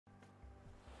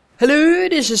Hello,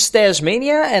 this is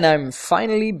TEzmaniacal and I'm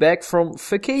finally back from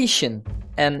vacation.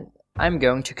 And I'm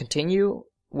going to continue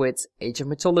with Age of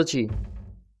Mythology.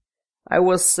 I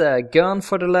was gone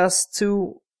for the last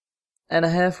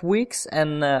 2.5 weeks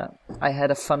and I had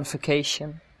a fun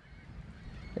vacation.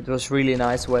 It was really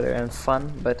nice weather and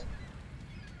fun, but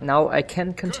now I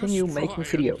can continue making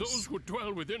videos. Those who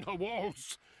dwell within her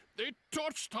walls, they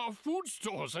torched our food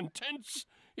stores and tents.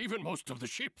 Even most of the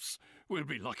ships. We'll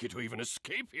be lucky to even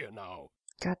escape here now.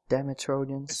 God damn it,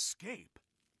 Trojans. Escape?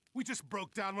 We just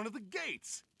broke down one of the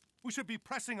gates. We should be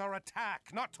pressing our attack,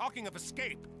 not talking of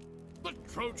escape. The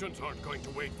Trojans aren't going to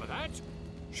wait for that.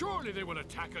 Surely they will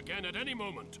attack again at any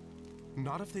moment.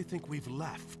 Not if they think we've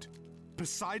left.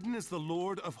 Poseidon is the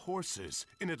Lord of Horses.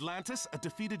 In Atlantis, a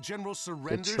defeated general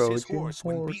surrenders his horse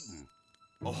when beaten.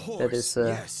 A horse, that is a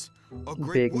yes. A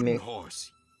great big myth.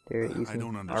 Horse. There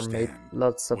even are made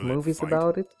lots of movies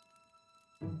about it.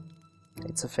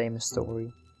 It's a famous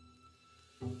story.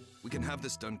 We can have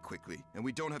this done quickly, and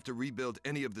we don't have to rebuild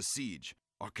any of the siege.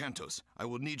 Arkantos, I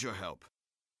will need your help.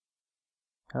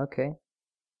 Okay.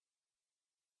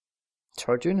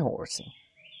 Trojan Horsing.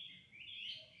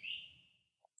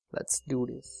 Let's do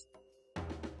this.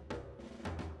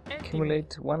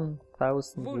 Accumulate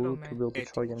 1000 wood to build a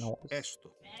Trojan horse.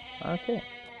 Okay.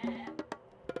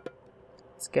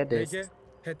 Let's get this. Is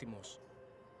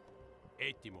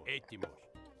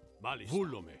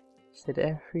it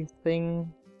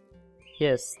everything?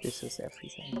 Yes, this is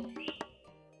everything.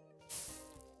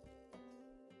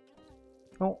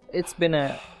 Oh, it's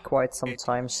been quite some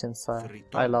time since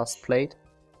I last played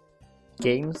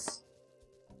games.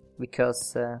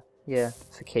 Because, yeah,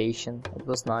 vacation. It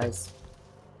was nice.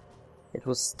 It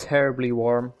was terribly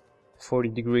warm. 40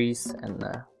 degrees and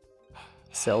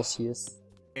Celsius.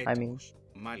 I mean.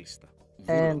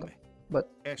 But,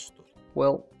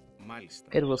 well,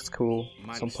 it was cool.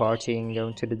 Some partying,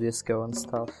 going to the disco and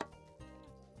stuff.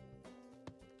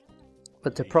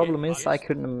 But the problem is I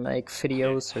couldn't make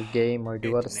videos or game or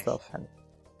do other stuff, and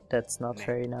that's not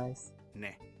very nice.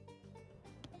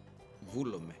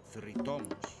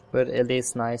 But it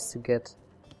is nice to get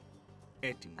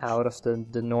out of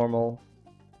the normal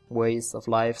ways of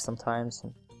life sometimes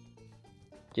and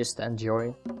just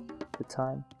enjoy the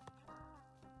time.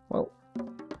 Well,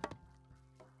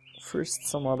 first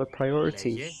some other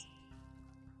priorities.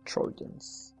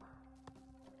 Trojans.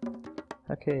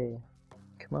 Okay,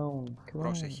 come on, come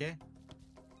on.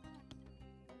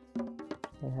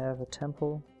 I have a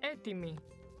temple.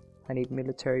 I need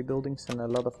military buildings and a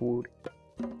lot of wood.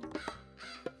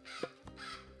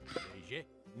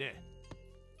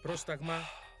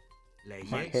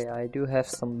 Okay, I do have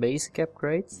some basic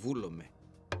upgrades.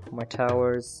 My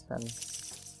towers and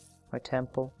my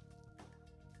temple.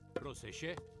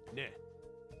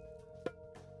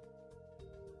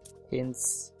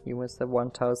 Hints, you must have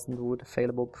 1000 wood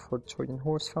available before the Trojan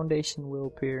Horse Foundation will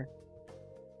appear.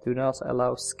 Do not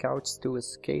allow scouts to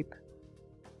escape.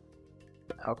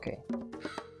 Okay.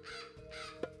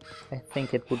 I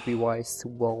think it would be wise to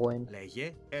wall in.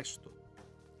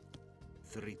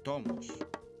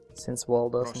 Since wall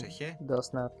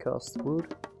does not cost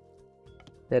wood.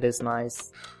 That is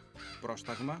nice.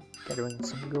 Gathering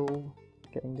some gold,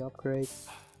 getting the upgrade.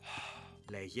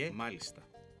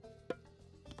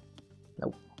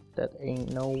 Nope, that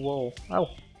ain't no wall. Oh,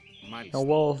 no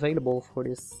wall available for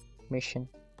this mission.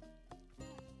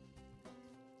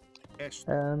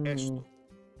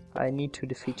 I need to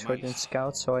defeat Trojan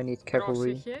scouts, so I need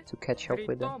cavalry to catch up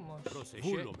with them.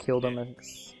 Kill them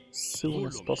as soon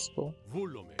as possible.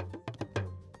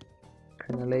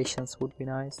 Crenellations would be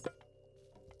nice.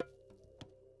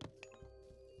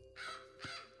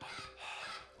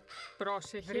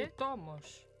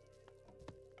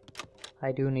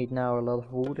 I do need now a lot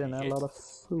of wood and a lot of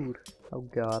food. Oh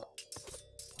god.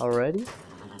 Already?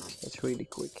 That's really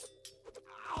quick.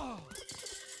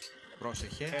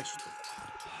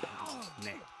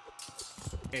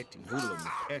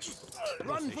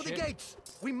 Run for the gates!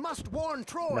 We must warn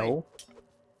Troy! No.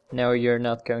 No, you're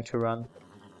not going to run.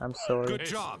 I'm sorry. Good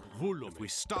job! If we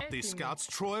stop these scouts,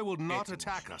 Troy will not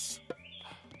attack us.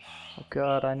 Oh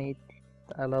god, I need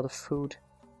a lot of food.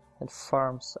 And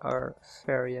farms are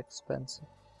very expensive.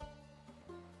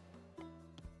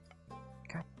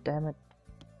 God damn it.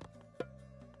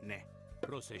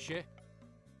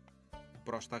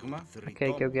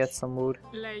 Okay, go get some wood.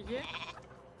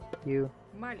 You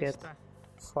get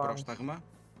farms.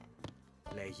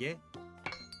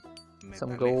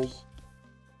 Some gold.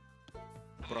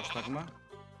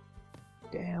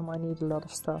 Damn, I need a lot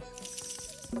of stuff.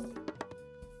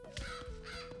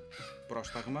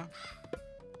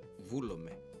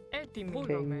 Okay,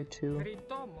 you two,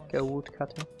 go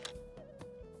woodcutting.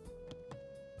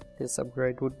 This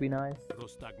upgrade would be nice.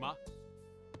 Πρόσταγμα.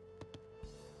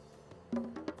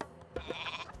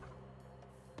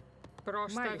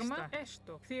 Πρόσταγμα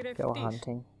έστω. Go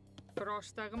hunting.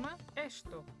 Πρόσταγμα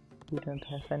έστω. You don't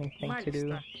have anything to do.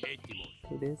 Έτοιμος.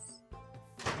 Do this.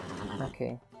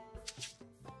 Okay.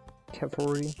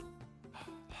 Cavalry.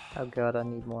 Oh god, I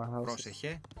need more houses.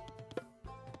 Πρόσεχε.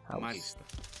 House. Μάλιστα.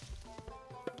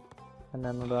 And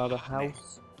then another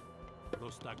house.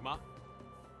 Πρόσταγμα.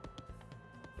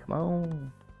 Come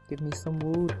on, give me some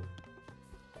wood.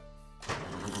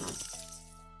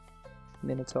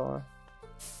 Minotaur.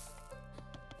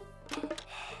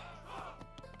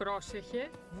 Πρόσεχε,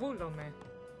 βούλομαι.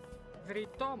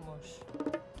 Βρυτόμος.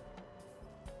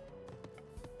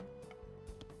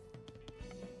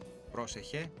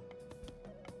 Πρόσεχε.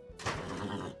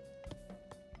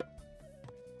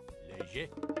 Λέγε.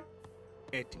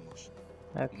 Έτοιμος.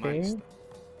 Okay. Μάλιστα.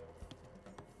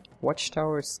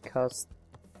 Watchtowers cost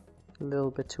a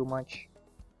little bit too much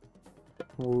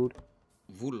wood,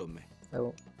 Βούλομαι.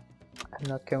 so I'm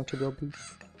not going to build these.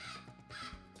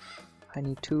 I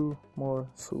need 2 more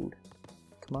food.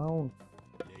 Come on,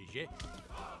 Λέγε.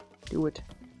 do it.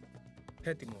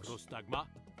 Έτοιμος. Πρόσταγμα.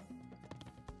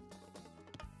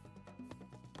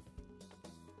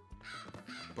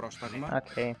 Πρόσταγμα.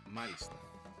 Okay, Μάλιστα.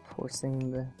 forcing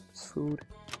the food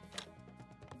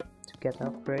to get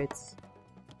upgrades.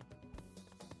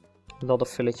 A lot of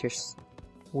villagers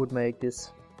would make this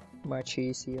much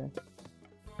easier.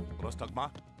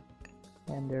 Πρόσταγμα.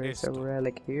 And there is a Esto.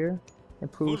 relic here.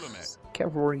 Improves Fulame.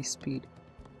 cavalry speed.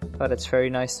 But it's very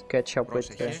nice to catch up with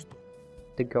Πρόσεχε.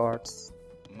 the guards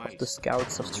of the Μάλιστα.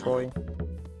 scouts of Troy.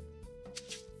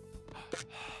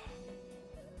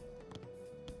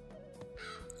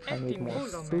 I need more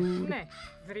Βούλομαι. food. Ναι,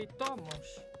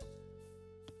 βρυτόμος.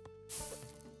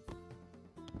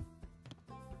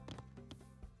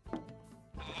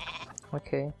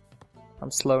 Okay,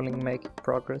 I'm slowly making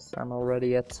progress. I'm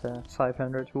already at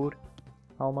 500 wood,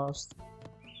 almost.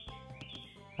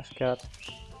 I've got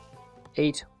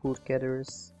 8 wood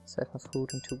gatherers, 7 food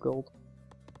and 2 gold.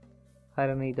 I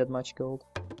don't need that much gold.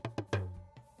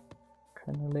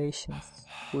 Crenellations,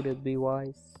 would it be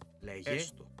wise? Λέγε.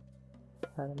 Έστω.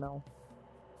 I don't know.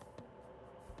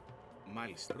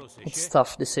 Μάλιστα. It's Πρόσεχε.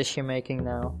 tough decision making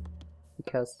now,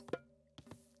 because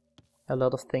a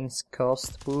lot of things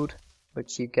cost wood, but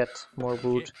you get more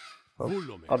wood or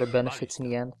Βούλομαι. other benefits in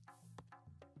the end.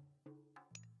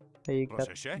 There you got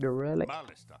Πρόσεχε. the relic.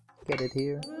 Μάλιστα. Get it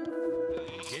here.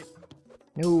 Λέγε.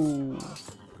 No,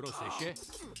 Πρόσεχε.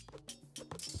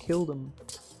 kill them.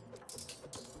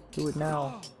 Do it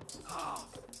now.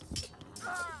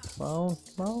 Come on,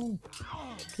 come on.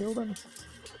 Kill them.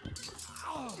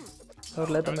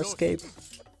 Don't let them escape.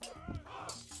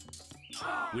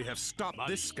 We have stopped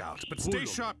this scout, but stay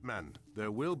sharp, men.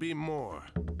 There will be more.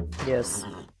 Yes.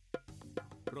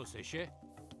 Πρόσεχε.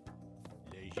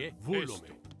 Λέγε.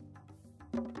 Βούλομαι.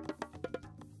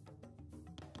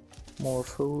 More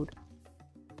food.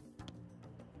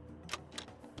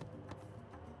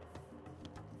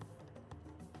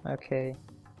 Okay,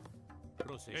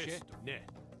 Πρόσεχε. Ναι.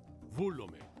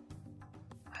 Βούλομαι.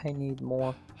 I need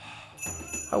more.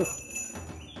 Oh!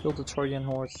 Build a Trojan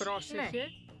horse. Πρόσεχε,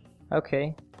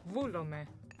 Okay. βούλομαι.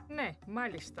 Ναι,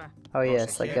 μάλιστα. Oh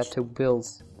yes, I got to build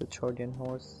the Trojan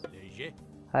horse. Λέγε.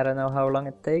 I don't know how long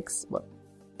it takes, but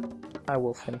I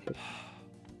will finish it.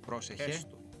 Πρόσεχε.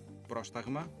 Έστω.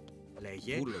 Πρόσταγμα.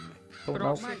 Λέγε. Βούλομαι. Oh no,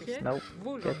 Πρόσεχε, no,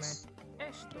 βούλομαι. get,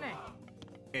 Έστω,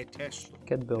 ναι. Έστω.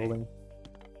 get building.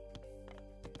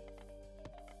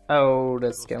 Oh,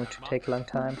 that's going to take a long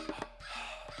time.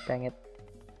 Dang it.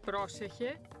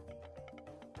 Πρόσεχε,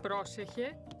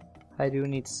 πρόσεχε, I do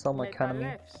need some economy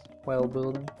μεταλλεύς. while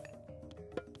building.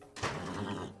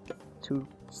 To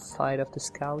fight off the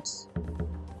scouts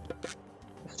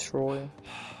of Troy.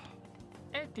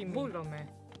 Έτοιμη. Βούλομαι.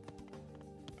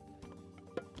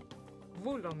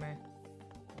 Βούλομαι.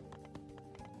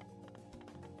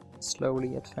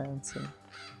 Slowly advancing.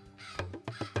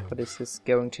 But this is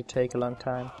going to take a long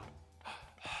time.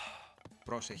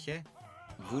 Πρόσεχε.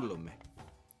 Βούλομαι.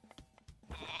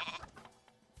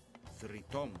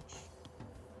 Θρητόμος.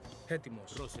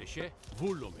 Έτοιμος. Πρόσεχε.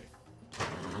 Βούλομαι.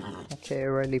 Okay, I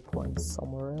rally points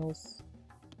somewhere else.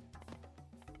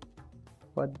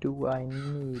 What do I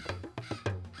need?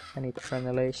 I need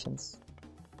crenellations.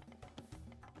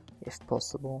 If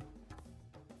possible.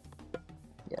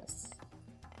 Yes.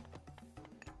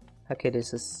 Okay, this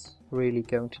is really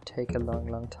going to take a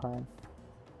long time.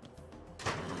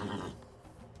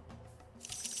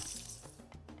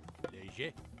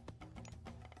 Λέγε.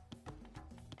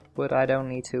 but I don't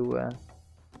need to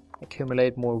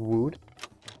accumulate more wood.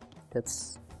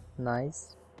 That's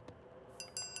nice.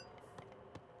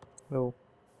 Oh,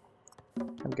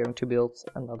 I'm going to build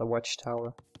another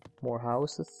watchtower. More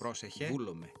houses.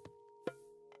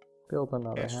 Build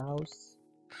another house.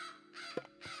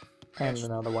 And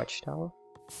another watchtower.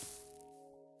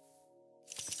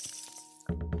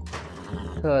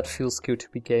 Oh, it feels good to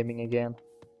be gaming again.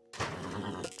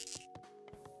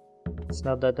 It's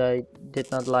not that I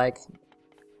did not like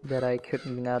that I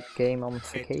couldn't not game on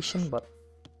vacation, but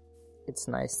it's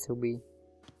nice to be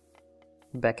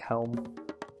back home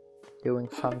doing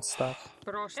fun stuff.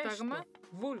 Πρόσταγμα,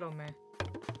 βούλομαι.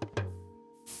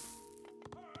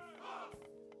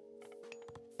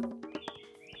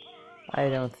 I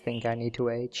don't think I need to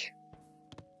age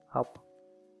up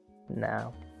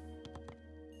now.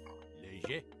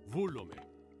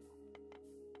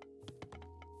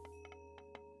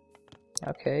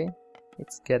 Okay,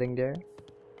 it's getting there.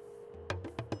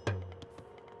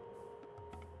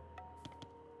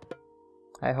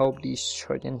 I hope these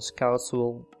Trojan scouts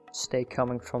will stay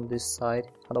coming from this side,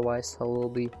 otherwise I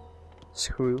will be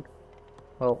screwed.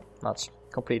 Well, not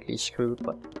completely screwed,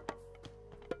 but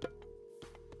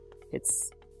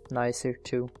it's nicer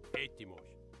to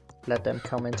let them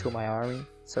come into my army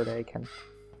so they can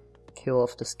kill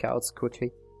off the scouts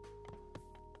quickly.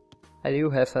 I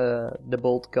do have the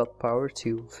bolt god power to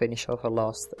finish off a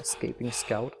last escaping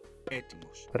scout,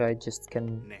 but I just can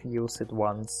use it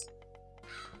once.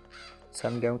 So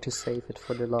I'm going to save it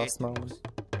for the last moment.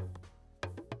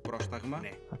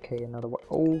 Okay, another one.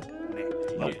 Oh!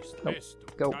 No, no,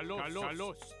 go!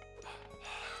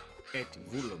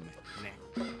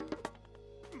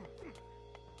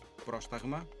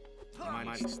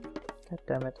 God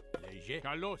damn it.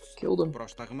 Kill them.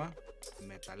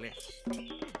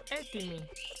 Έτοιμοι.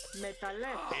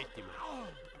 Μεταλλεύς.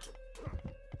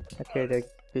 Okay, they're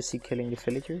busy killing the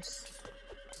villagers.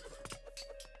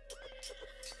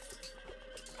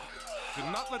 Do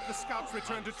not let the scouts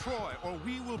return to Troy, or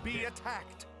we will be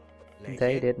attacked.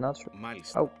 They did not.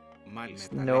 Oh,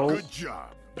 no. Good job.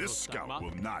 This scout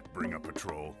will not bring a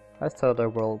patrol. I thought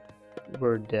they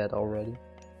were dead already.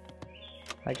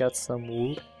 I got some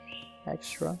wood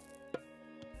extra.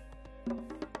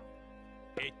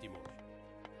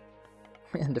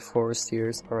 And the forest here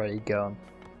is already gone.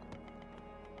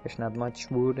 There's not much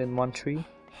wood in one tree.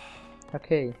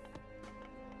 Okay.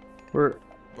 We're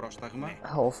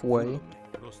halfway.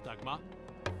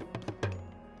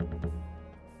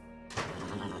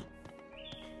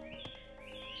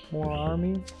 More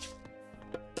army?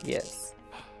 Yes.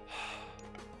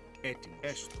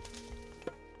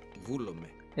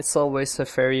 It's always a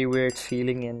very weird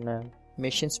feeling in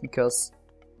missions, because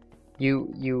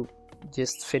you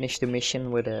just finish the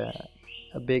mission with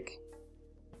a big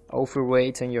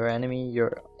overweight on your enemy.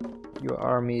 Your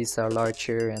armies are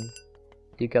larger and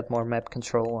you got more map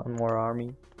control and more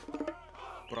army.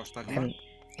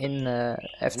 And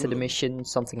after the mission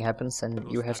something happens and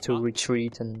you have to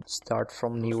retreat and start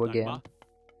from new again.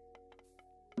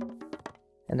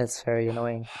 And that's very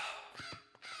annoying.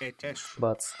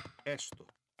 But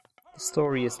the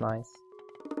story is nice.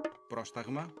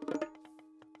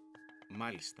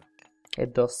 It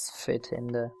does fit in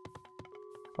the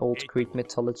old Greek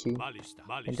mythology,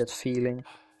 in that feeling.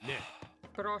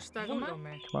 Πρόσταγμα.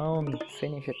 Come on,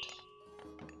 finish it.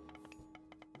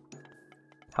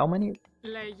 How many?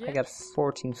 Λέγε. I got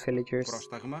 14 villagers.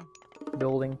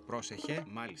 Building.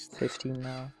 15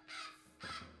 now.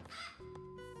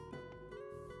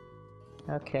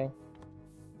 Okay.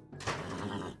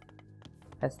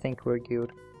 I think we're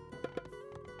good.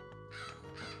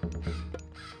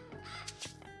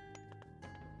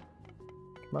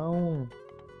 Come on.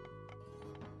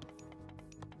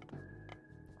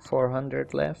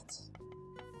 400 left.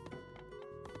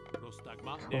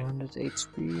 400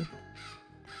 HP.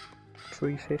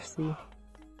 350.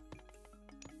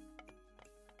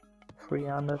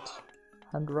 300.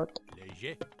 100.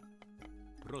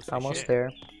 Almost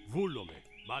there.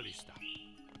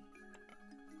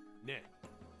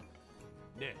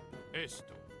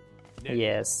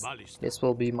 Yes, this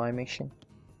will be my mission.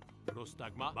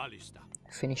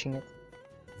 Finishing it.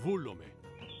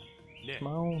 Come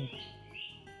on.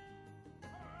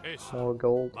 More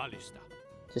gold.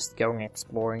 Just going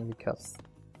exploring because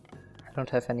I don't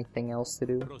have anything else to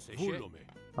do.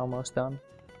 Almost done.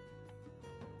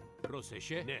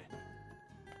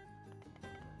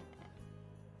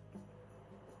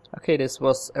 Okay, this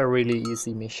was a really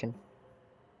easy mission.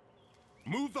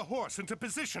 Move the horse into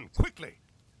position, quickly!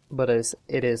 But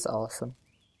it is awesome.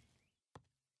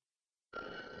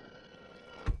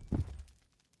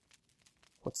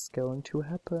 What's going to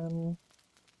happen?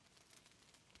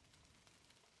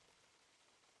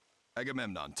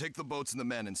 Agamemnon, take the boats and the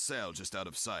men and sail just out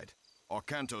of sight.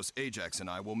 Arkantos, Ajax, and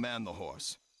I will man the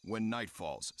horse. When night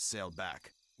falls, sail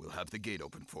back. We'll have the gate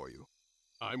open for you.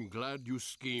 I'm glad you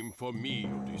scheme for me,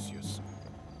 Odysseus.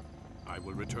 I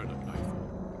will return at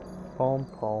nightfall. Pom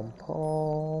pom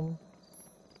pom.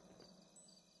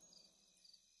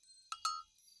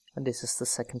 And this is the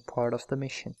second part of the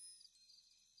mission.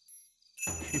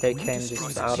 They came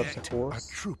just out of the horse.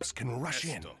 Our troops can rush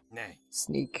in.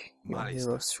 Sneak your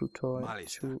heroes through Troy.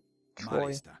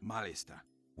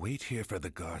 Wait here for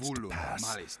the guards to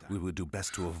pass. We would do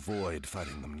best to avoid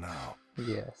fighting them now.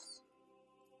 Yes.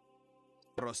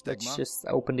 Let's just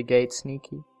open the gate,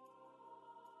 Sneaky.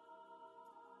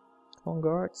 Come on,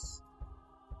 guards.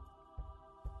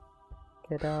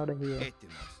 Get out of here.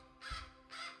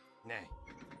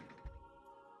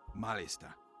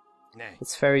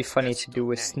 It's very funny to do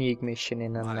a sneak mission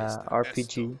in an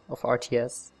RPG of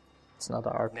RTS. It's not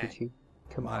an RPG.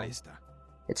 Come on.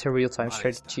 It's a real-time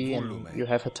strategy and you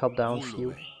have a top-down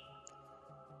view.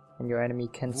 And your enemy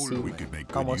can see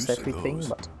almost everything,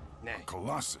 but...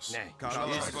 Colossus.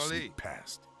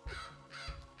 Past.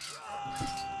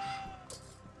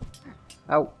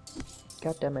 Ow!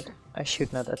 God damn it. I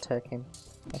should not attack him.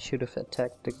 I should have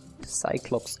attacked the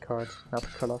Cyclops card, not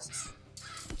the Colossus.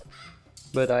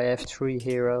 But I have 3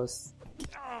 heroes,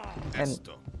 and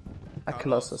a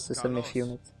Colossus is a myth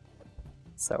unit.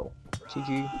 So,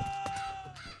 GG.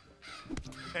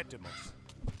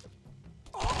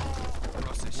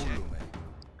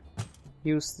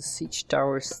 Use the siege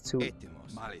towers to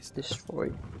destroy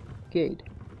gate.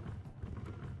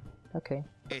 Okay.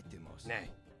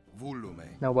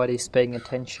 Nobody's paying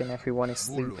attention, everyone is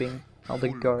sleeping. All the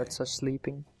guards are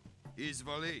sleeping.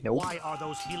 Nope. Why are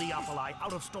those Heliopoli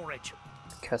out of storage?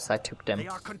 Because I took them. They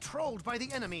are controlled by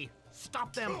the enemy.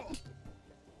 Stop them.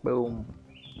 Boom.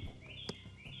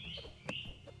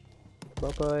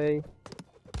 Bye bye.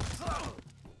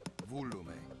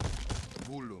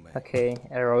 Okay,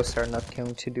 arrows are not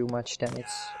going to do much damage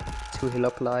to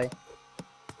Heliopoli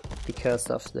because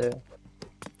of the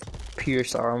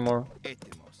pierce armor.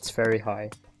 It's very high,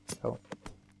 so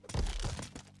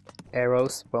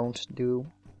arrows won't do.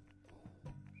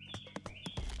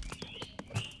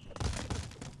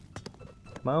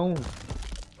 Come on.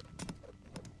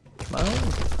 Come on.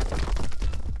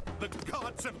 The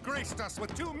gods have graced us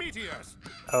with 2 meteors.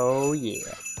 Oh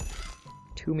yeah.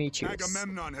 2 meteors.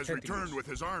 Agamemnon has returned with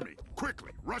his army.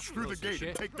 Quickly, rush through the gate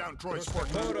and take down Troy's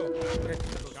fortress.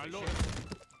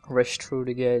 Rush through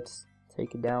the gates.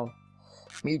 Take it down.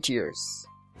 Meteors.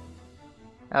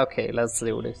 Okay, let's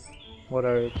do this. What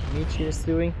are meteors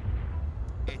doing?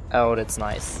 Oh, that's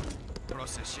nice.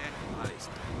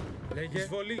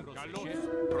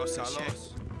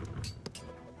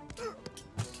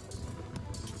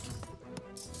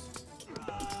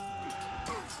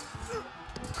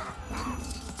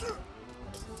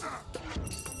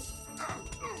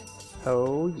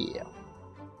 Oh yeah.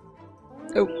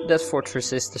 Oh, that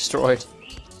fortress is destroyed.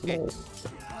 Lol.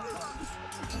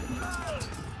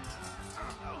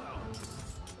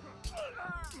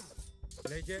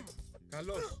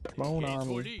 Come on,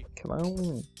 army. Come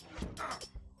on.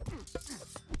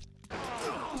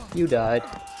 You died.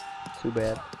 Too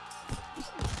bad.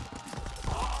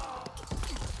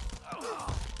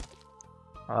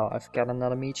 Oh, I've got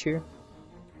another meteor.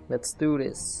 Let's do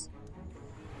this.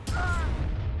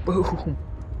 Boom!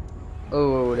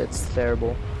 Oh, that's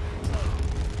terrible.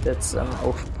 That's an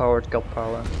overpowered god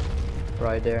power.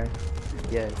 Right there.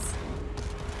 Yes.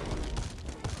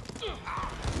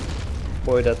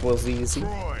 Boy, that was easy.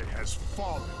 Troy has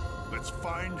fallen. Let's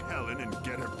find Helen and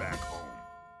get her back home.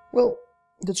 Well,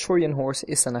 the Trojan horse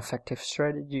is an effective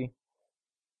strategy.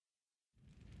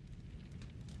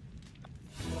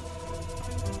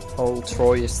 All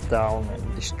Troy is down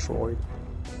and destroyed.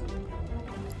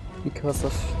 Because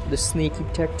of the sneaky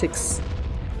tactics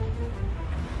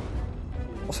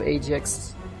of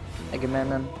Ajax,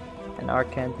 Agamemnon, and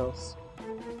Arkantos.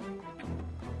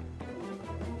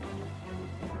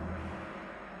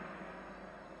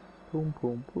 Boom,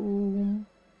 boom, boom.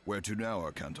 Where to now,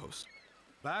 Arkantos?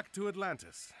 Back to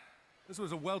Atlantis. This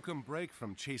was a welcome break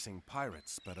from chasing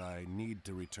pirates, but I need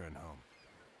to return home.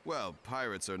 Well,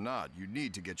 pirates or not, you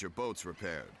need to get your boats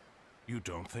repaired. You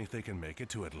don't think they can make it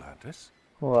to Atlantis?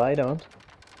 Well, I don't.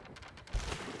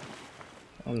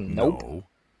 Nope. No.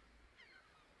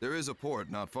 There is a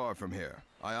port not far from here,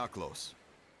 Iaklos.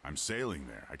 I'm sailing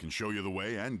there. I can show you the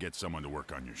way and get someone to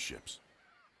work on your ships.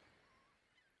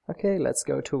 Okay, let's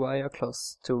go to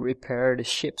Iaklos to repair the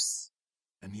ships.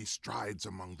 And he strides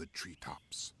among the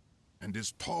treetops. and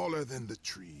is taller than the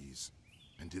trees,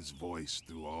 and his voice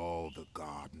through all the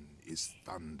garden is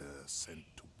thunder sent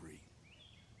to bring.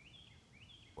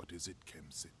 What is it,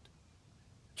 Kemsit?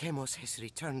 Chemos has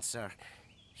returned, sir.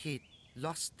 He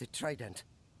lost the trident.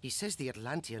 He says the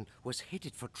Atlantean was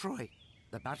headed for Troy.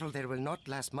 The battle there will not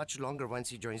last much longer once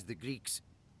he joins the Greeks.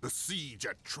 The siege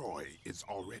at Troy is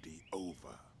already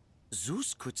over.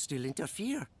 Zeus could still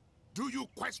interfere. Do you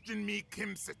question me,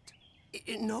 Kemsit?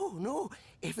 No.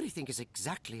 Everything is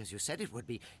exactly as you said it would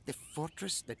be. The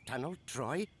fortress, the tunnel,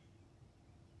 Troy.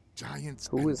 Giants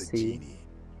Who and is the he? genie,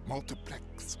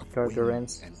 multiplex of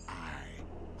Gargarens. wind and eye,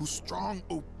 whose strong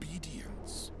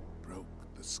obedience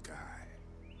broke the sky.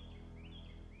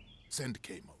 Send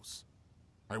Chemos.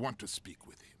 I want to speak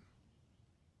with him.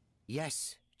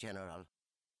 Yes, General.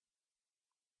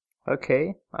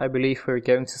 Okay, I believe we're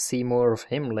going to see more of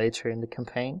him later in the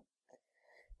campaign.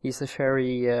 He's a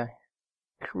very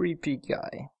creepy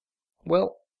guy.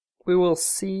 Well, we will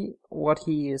see what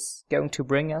he is going to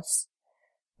bring us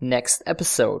next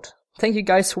episode. Thank you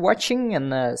guys for watching,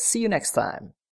 and see you next time.